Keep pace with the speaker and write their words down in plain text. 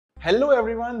Hello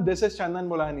everyone, this is Chandan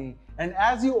Bolani, and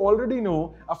as you already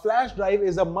know, a flash drive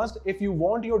is a must if you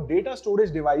want your data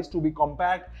storage device to be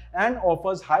compact and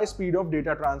offers high speed of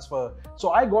data transfer. So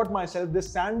I got myself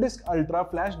this SanDisk Ultra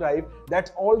flash drive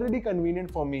that's already convenient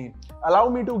for me. Allow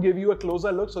me to give you a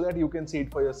closer look so that you can see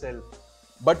it for yourself.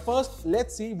 But first,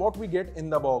 let's see what we get in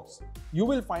the box. You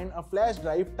will find a flash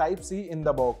drive Type-C in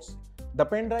the box. The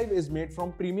pen drive is made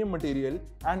from premium material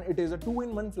and it is a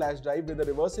 2-in-1 flash drive with a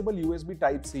reversible USB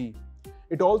Type-C.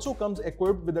 It also comes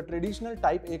equipped with a traditional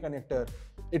Type-A connector.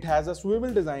 It has a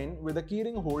swivel design with a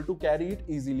keyring hole to carry it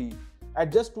easily.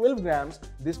 At just 12 grams,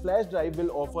 this flash drive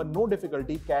will offer no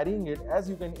difficulty carrying it as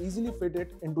you can easily fit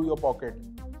it into your pocket.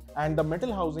 And the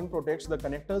metal housing protects the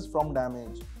connectors from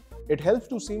damage. It helps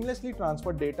to seamlessly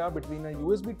transfer data between a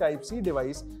USB Type-C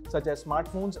device such as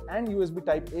smartphones and USB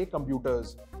Type-A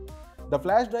computers. The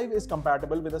flash drive is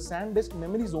compatible with a SanDisk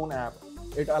Memory Zone app.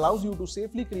 It allows you to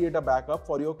safely create a backup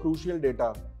for your crucial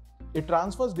data. It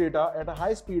transfers data at a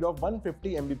high speed of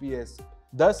 150 Mbps.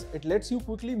 Thus, it lets you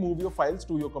quickly move your files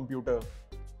to your computer.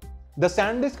 The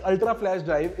SanDisk Ultra Flash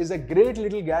Drive is a great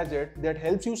little gadget that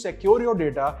helps you secure your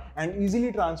data and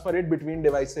easily transfer it between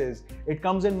devices. It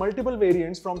comes in multiple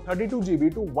variants from 32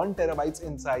 GB to 1 TB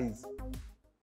in size.